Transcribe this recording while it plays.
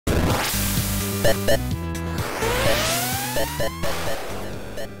Hey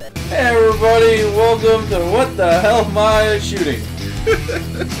everybody, welcome to What the Hell Am I Shooting?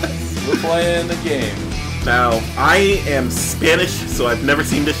 We're playing the game. Now, I am Spanish, so I've never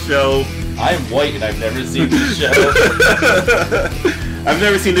seen this show. I am white and I've never seen this show. I've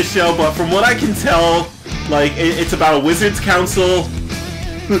never seen this show, but from what I can tell, like, it's about a wizard's council.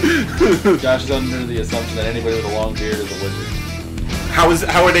 Josh is under the assumption that anybody with a long beard is a wizard. How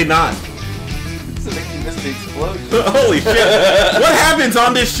are they not? It's a Mickey Misty explosion. Holy shit! What happens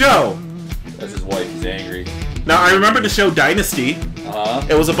on this show? That's his wife, he's angry. Now, I remember the show Dynasty.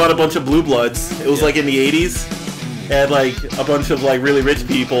 It was about a bunch of blue bloods. It was like in the 80s. It had like a bunch of like really rich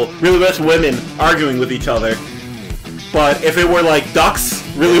people, really rich women arguing with each other. But if it were like ducks,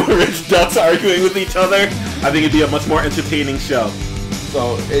 really rich ducks arguing with each other, I think it'd be a much more entertaining show.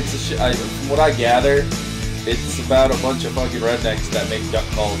 So, it's from what I gather, it's about a bunch of fucking rednecks that make duck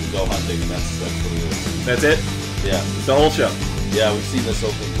calls and go hunting, and that's what it is. That's it? Yeah. The whole show. Yeah, we've seen this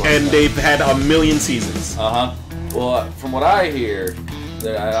opening. And they've had a million seasons. Well, from what I hear,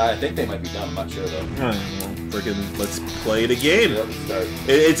 I think they might be done. I'm not sure though. Freaking, let's play the game. Yep, let's start.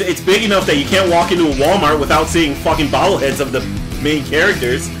 It's big enough that you can't walk into a Walmart without seeing fucking bobbleheads of the main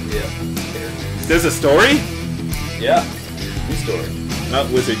characters. Yeah. There's a story? Yeah. Whose story? Not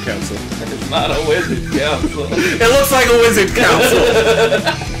Wizard Council. It's not a Wizard Council. It looks like a Wizard Council.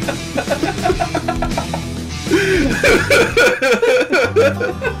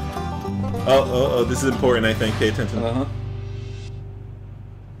 Oh, this is important, I think. Pay attention.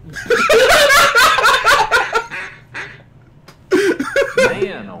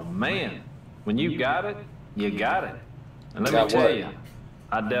 Man, oh man. When you got it, you got it. And let me tell you,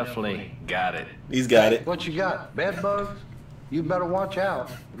 I definitely got it. He's got it. What you got? Bed bugs? You better watch out.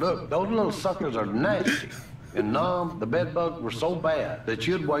 Look, those little suckers are nasty. And Nom, the bed bugs were so bad that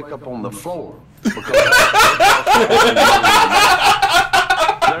you'd wake up on the floor. There's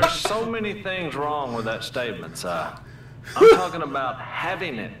so many things wrong with that statement, Si. I'm talking about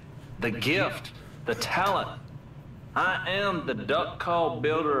having it, the gift, the talent. I am the duck call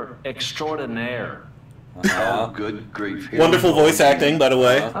builder extraordinaire. Oh, good grief. Wonderful voice acting, by the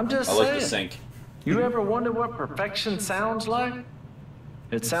way. I'm just I saying. like the sync. You ever wonder what perfection sounds like?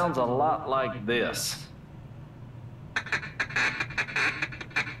 It sounds a lot like this.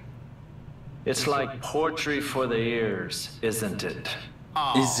 It's like poetry for the ears, isn't it?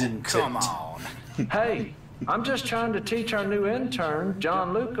 Isn't Come on. Hey, I'm just trying to teach our new intern,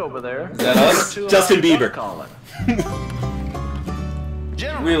 John Luke over there. Is that us? Justin Bieber.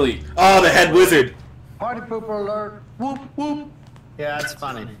 Really? Oh, the head wizard. Party pooper alert. Whoop, whoop. Yeah, that's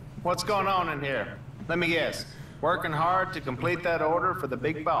funny. What's going on in here? Let me guess. Working hard to complete that order for the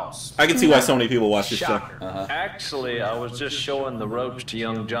big boss. I can see why so many people watch this show. Shocker. Actually, I was just showing the ropes to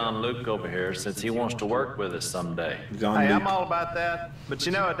young John Luke over here since he wants to work with us someday. John Hey, Luke. I'm all about that, but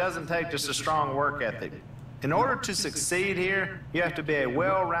you know it doesn't take just a strong work ethic. In order to succeed here, you have to be a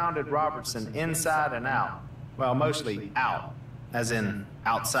well-rounded Robertson inside and out. Well, mostly out, as in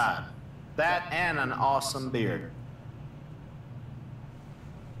outside. That and an awesome beard.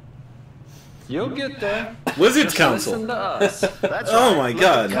 You'll get there. Wizard's Just Council. listen to us. That's Oh right. my Look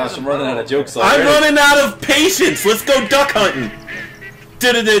god. at Gosh, I'm running out of jokes I'm already. running out of patience. Let's go duck hunting.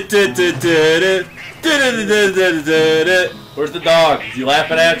 Where's the dog? Is he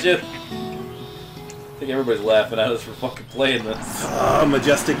laughing at you? I think everybody's laughing at us for fucking playing this. Oh,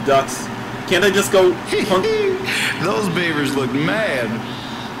 majestic ducks. Can't I just go hunt? Those beavers look mad.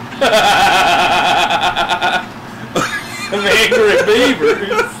 Some angry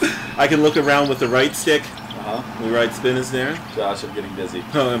beavers. I can look around with the right stick. We ride spinners there. Josh, I'm getting dizzy.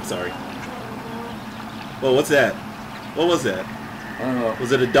 Oh, I'm sorry. Well, what's that? What was that? I don't know.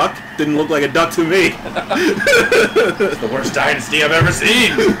 Was it a duck? Didn't look like a duck to me. It's the worst dynasty I've ever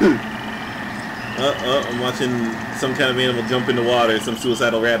seen. I'm watching some kind of animal jump in the water, some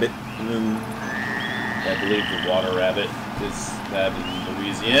suicidal rabbit. And then... I believe the water rabbit is that in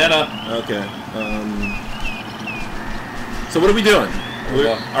Louisiana. Okay. So what are we doing?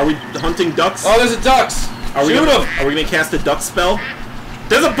 Are we hunting ducks? Oh, there's a ducks! Shoot them! Are we gonna cast a duck spell?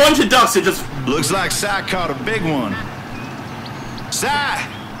 There's a bunch of ducks that just... Looks like Si caught a big one. Si,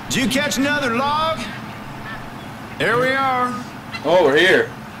 did you catch another log? There we are. Oh, we're here.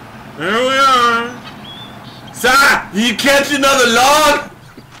 There we are. Si, you catch another log?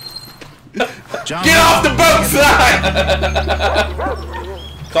 John, Get off the boat, Si!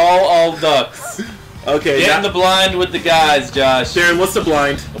 Call all ducks. Okay, Get in the blind with the guys, Josh. Darren, what's the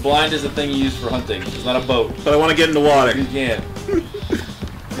blind? The blind is a thing you use for hunting. It's not a boat. But I want to get in the water. You can't.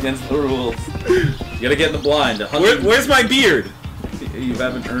 It's against the rules. You gotta get in the blind. Where's my beard? You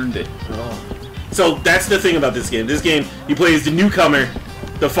haven't earned it. Oh. So that's the thing about this game. This game, you play as the newcomer.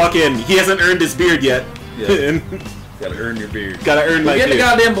 He hasn't earned his beard yet. Yeah. Gotta earn your beard. Gotta earn my beard. Get the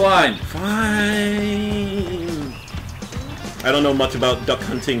goddamn blind. Fine. I don't know much about duck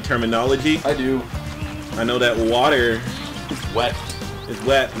hunting terminology. I do. I know that water It's wet. is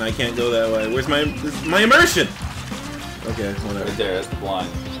wet and I can't go that way. Where's my immersion? Okay, whatever. Right there, that's the blind.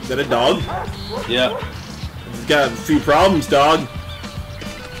 Is that a dog? Yeah. He's got a few problems, dog.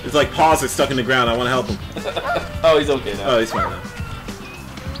 It's like paws are stuck in the ground. I want to help him. Oh, he's okay now. Oh, he's fine now.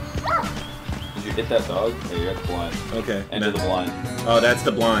 Did you hit that dog? There, you're at the blind. Okay. Enter the blind. Oh, that's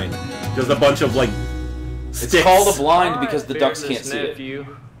the blind. There's a bunch of, like, sticks. It's called a blind All because right, the ducks fearless can't see it.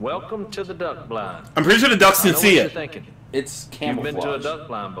 nephew, welcome to the duck blind. I'm pretty sure the ducks I know can see what you're it. thinking. It's You've camouflage. been to a duck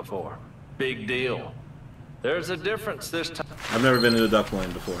blind before. Big deal. There's a difference this time. I've never been in a duck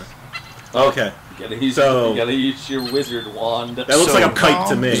blind before. Okay. You gotta use, So- you gotta use your wizard wand. That looks like a kite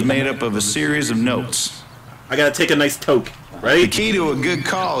to me. is made up of a series of notes. I gotta take a nice toke. The Right? key to a good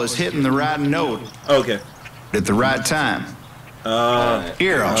call is hitting the right note Okay. at the right time.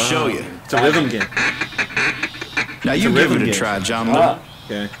 Here, I'll show you. It's a rhythm game. Now you a give rhythm it a game. try, John.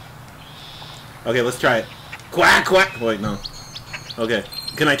 Okay. Okay, let's try it. Quack, quack. Wait, no. Okay.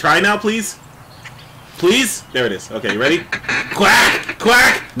 Can I try now, please? Please? There it is. Okay, you ready? Quack,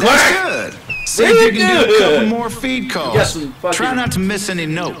 quack, That's quack. good. See if you can do a good. couple more feed calls. got some fucking- Try not to miss any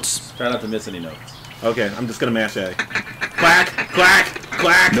notes. Try not to miss any notes. Okay, I'm just gonna mash A. Quack, quack,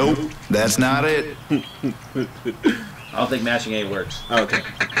 quack. Nope, that's not it. I don't think mashing A works. Okay.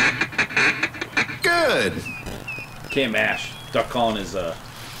 Good. Can't mash. Duck calling is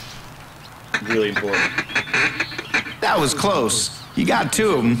really important. That was close. You got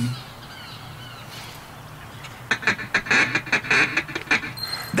two of them.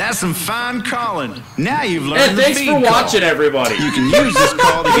 That's some fine calling. Now you've learned Hey, the thanks feed for call. watching, everybody. You can use this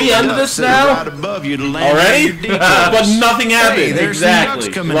call to We get end ducks this that are now? right above you to land Already? on your decoys. But nothing happened. Hey, there's Exactly.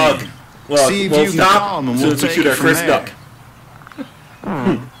 some ducks coming Look, in. look, See if we'll you can stop call 'em and as soon we'll as we take shoot it our from first there. duck.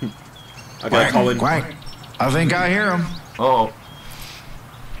 I gotta call in. Quack. I think I hear him. Oh.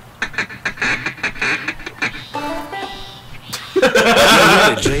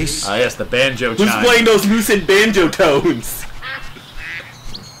 Jace. Ah, yes, the banjo Who's chime. playing those lucid banjo tones?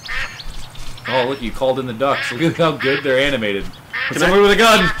 Oh, look, you called in the ducks. Look at how good they're animated. Can Somebody with a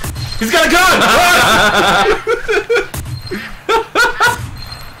gun. He's got a gun!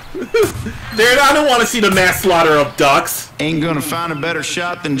 Darren, I don't want to see the mass slaughter of ducks. Ain't gonna find a better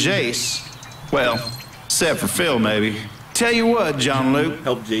shot than Jace. Well, except for Phil, maybe. Tell you what, John Luke.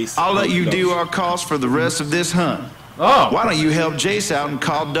 Help Jace. I'll let you do our calls for the rest of this hunt. Oh. Why don't you help Jace out and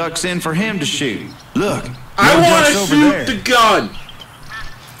call ducks in for him to shoot? Look, I no want to ducks over shoot there. the gun.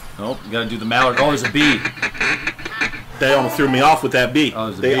 Nope, you gotta do the mallard. Oh, there's a bee. They almost threw me off with that bee. Oh,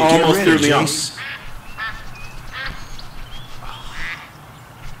 there's a They bee. Get almost threw ready, me off. Jace.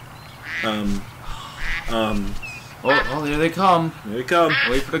 Oh, here they come. Here they come.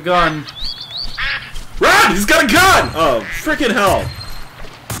 Wait for the gun. Run! He's got a gun! Oh, freaking hell.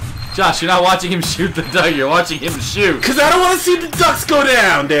 Josh, you're not watching him shoot the duck. You're watching him shoot. Because I don't want to see the ducks go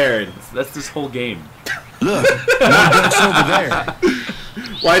down, Darren. That's this whole game. Look, no ducks over there.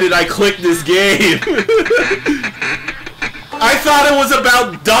 Why did I click this game? I thought it was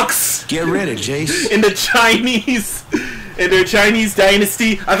about ducks Get ready, Jace. in the Chinese, in their Chinese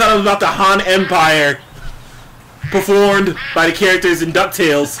dynasty. I thought it was about the Han Empire, performed by the characters in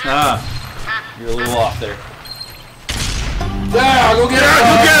DuckTales. Ah, you're a little off there. Yeah, go get Yeah,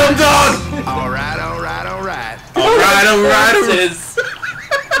 go get him, dog! All right, all right, all right. Alright, alright, alright.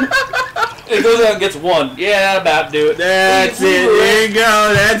 It goes out and gets one. Yeah, that'll about do it. That's it, there you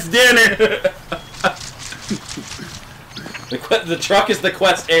go, that's dinner. The truck is the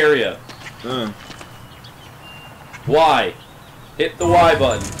quest area. Y. Hit the Y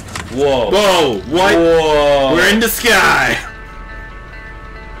button. Whoa. Whoa, what? Whoa. We're in the sky.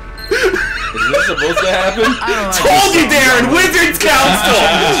 Is this supposed to happen? Told you, Darren, Wizards Council!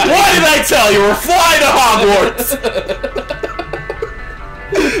 What did I tell you? We're flying to Hogwarts!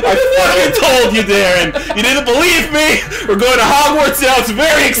 I fucking told you, Darren! You didn't believe me? We're going to Hogwarts now, it's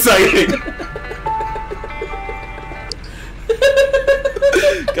very exciting!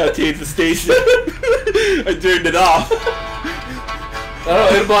 Gotta change the station. I turned it off. Oh,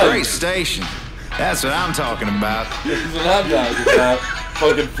 hit a button. Great station. That's what I'm talking about. This is what I'm talking about.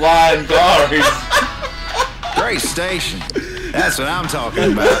 Fucking flying cars. Great station. That's what I'm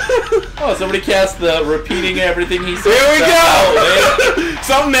talking about. Oh, somebody cast the repeating everything he said. Here we go! Oh,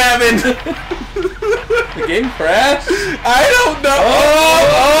 Something happened. the game crashed? I don't know.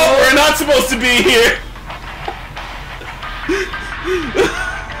 Oh, we're not supposed to be here.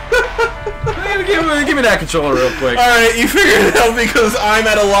 We're gonna Give me that controller real quick. Alright, you figured it out because I'm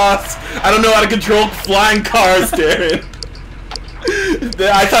at a loss. I don't know how to control flying cars, Darin.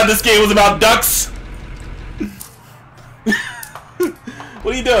 I thought this game was about ducks.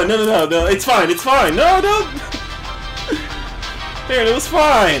 What are you doing? No. It's fine. No. Darin, it was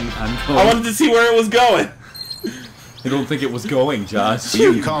fine. I wanted to see where it was going. I don't think it was going, Josh. Well,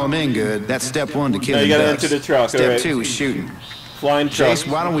 you can call him in good. That's step one to killing you gotta ducks. enter the truck. Step two is shooting. Flying truck. Jace,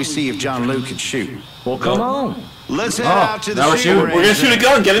 why don't we see if John Luke can shoot? Well, come on. Let's head out to the now we're shooting shooting. We're gonna shoot a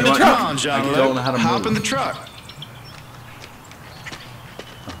gun. Get in the truck. Come on, John I Luke. don't know how to Hop move. in the truck.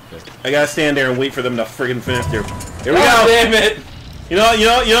 I gotta stand there and wait for them to friggin' finish their. Here we go. Damn it! You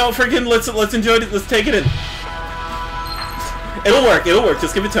know. Friggin' let's enjoy it. Let's take it in. It'll work.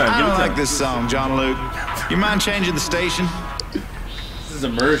 Just give it time. I Give it don't time. like this song, John Luke. You mind changing the station? This is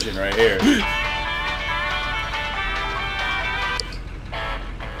immersion right here.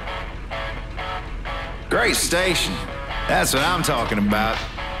 Great station. That's what I'm talking about.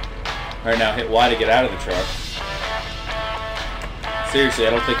 Alright, now hit Y to get out of the truck. Seriously,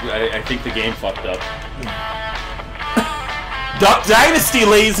 I think the game fucked up. Duck Dynasty,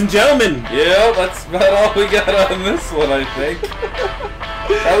 ladies and gentlemen. Yeah, that's about all we got on this one, I think.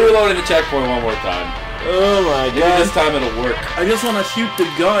 I reloaded the checkpoint one more time. Oh my Maybe god. this time it'll work. I just want to shoot the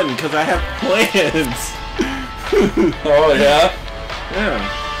gun because I have plans. Oh, yeah?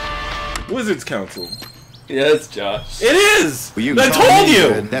 Yeah. Wizards Council. Yes, Josh. It is! Well, you I can call told me you!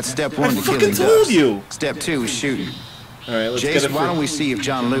 good. That's step one I to fucking killing told ducks. you! Step two is shooting. Alright, let's get it Jason, why don't we see if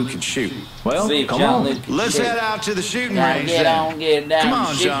John Luke can shoot? Well, See if come John on. Luke can Let's shoot. head out to the shooting Now range get then. on, get down. Come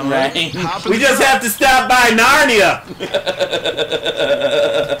on, shoot John Luke. range. Hop in We the just truck. have to stop by Narnia!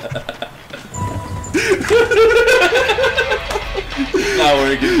 Not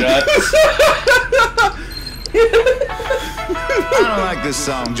working, Josh. I don't like this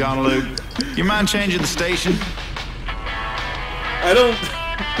song, John Luke. You mind changing the station? I don't...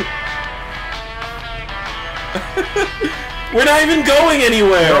 We're not even going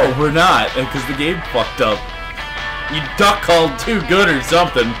anywhere! No, we're not, because the game fucked up. You duck called too good or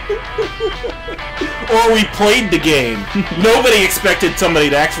something. Or we played the game. Nobody expected somebody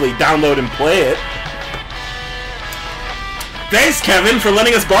to actually download and play it. Thanks, Kevin, for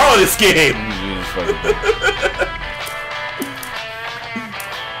letting us borrow this game!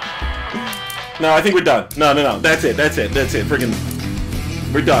 No, I think we're done. No. That's it. Friggin'...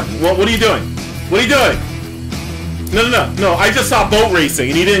 We're done. What are you doing? What are you doing? No. I just saw boat racing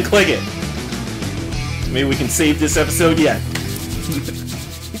and you didn't click it. Maybe we can save this episode yet.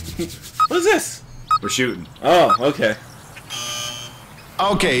 What is this? We're shooting. Oh, okay.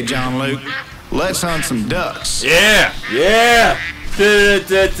 Okay, John Luke. Let's hunt some ducks. Yeah!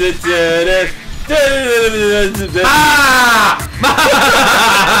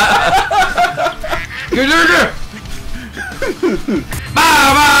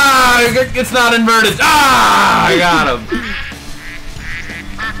 It's not inverted. Ah! I got him.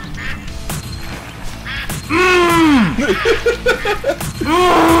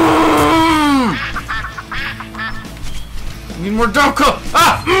 Need more duck.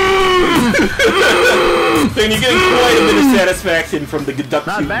 Ah! Then you're getting quite a bit of satisfaction from the duck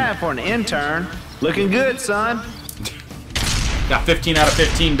Not shooting. bad for an intern. Looking good, son. Got 15 out of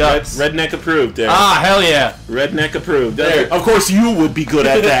 15 ducks. Redneck approved there. Ah, hell yeah. Redneck approved. There. Of course you would be good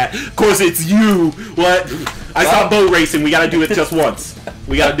at that. Of course it's you. What? I saw boat racing. We gotta do it just once.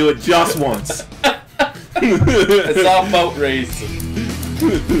 We gotta do it just once. It's all boat racing.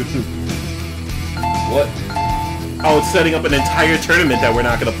 What? Oh, it's setting up an entire tournament that we're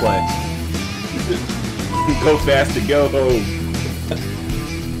not gonna play. Go fast and go home.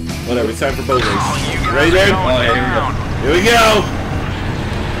 Whatever, it's time for boat race. Ready, Darin? Oh, yeah, Here we go!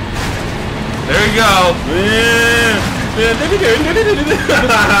 there we go.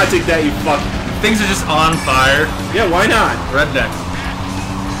 Take that, you fuck. Things are just on fire. Yeah, why not? Redneck.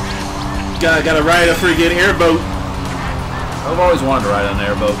 Gotta ride a freaking airboat. I've always wanted to ride on an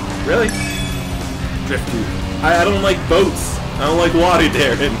airboat. Really? Drift too. I don't like boats. I don't like water,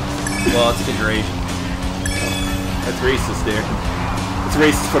 Darin. Well, it's because you're Asian. That's racist, Darin. It's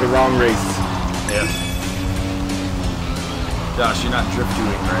racist for the wrong race. Yeah. Josh, you're not drift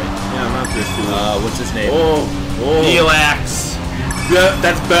doing, right? Yeah, I'm not drifting. What's his name? Oh. Neelax. Yeah,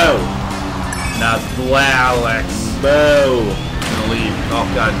 that's Bo. Now it's Blalax. Bo. I'm gonna leave. Oh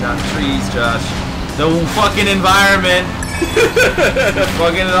god, not trees, Josh. The fucking environment.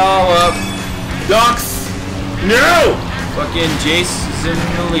 Fucking it all up. Ducks. No! Fucking Jason's in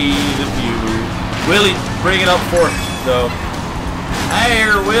the lead of you. Willie, bring it up fourth, though. Hey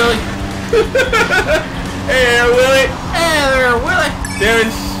there, Willie. Hey, Willie. Hey there, Willie.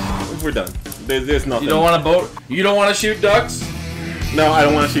 Darin, we're done. There's nothing. You don't want to boat? You don't want to shoot ducks? No, I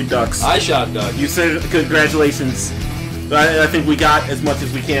don't want to shoot ducks. I shot ducks. You said congratulations. I think we got as much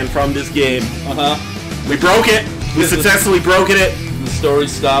as we can from this game. We broke it. We successfully broken it. The story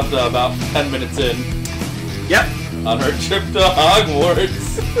stopped about 10 minutes in. Yep. On our trip to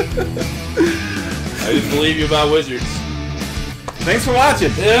Hogwarts. I didn't believe you about wizards. Thanks for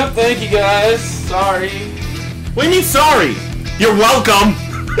watching. Yep, thank you guys. Sorry. What do you mean sorry? You're welcome.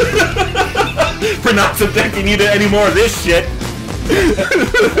 For not subjecting you to any more of this shit.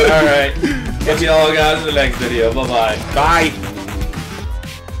 Alright. Catch you all guys in the next video. Bye-bye. Bye.